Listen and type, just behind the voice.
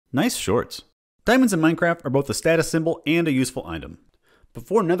Nice shorts. Diamonds in Minecraft are both a status symbol and a useful item.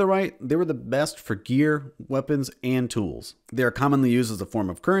 Before netherite, they were the best for gear, weapons, and tools. They are commonly used as a form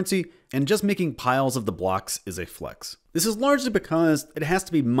of currency, and just making piles of the blocks is a flex. This is largely because it has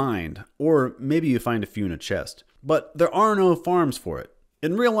to be mined, or maybe you find a few in a chest. But there are no farms for it.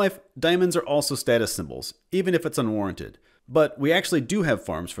 In real life, diamonds are also status symbols, even if it's unwarranted. But we actually do have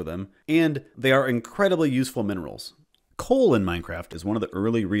farms for them, and they are incredibly useful minerals. Coal in Minecraft is one of the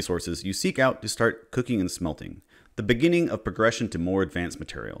early resources you seek out to start cooking and smelting, the beginning of progression to more advanced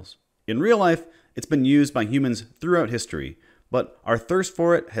materials. In real life, it's been used by humans throughout history, but our thirst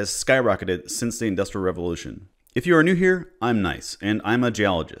for it has skyrocketed since the Industrial Revolution. If you are new here, I'm Nice, and I'm a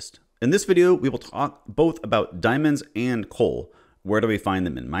geologist. In this video, we will talk both about diamonds and coal. Where do we find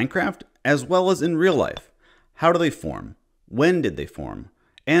them in Minecraft, as well as in real life? How do they form? When did they form?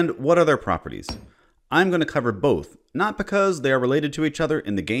 And what are their properties? I'm going to cover both, not because they are related to each other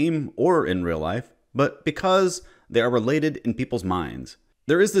in the game or in real life, but because they are related in people's minds.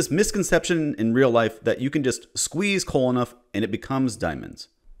 There is this misconception in real life that you can just squeeze coal enough and it becomes diamonds.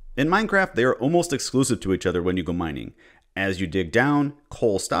 In Minecraft, they are almost exclusive to each other when you go mining. As you dig down,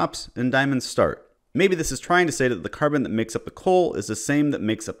 coal stops and diamonds start. Maybe this is trying to say that the carbon that makes up the coal is the same that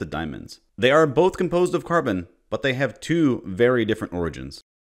makes up the diamonds. They are both composed of carbon, but they have two very different origins.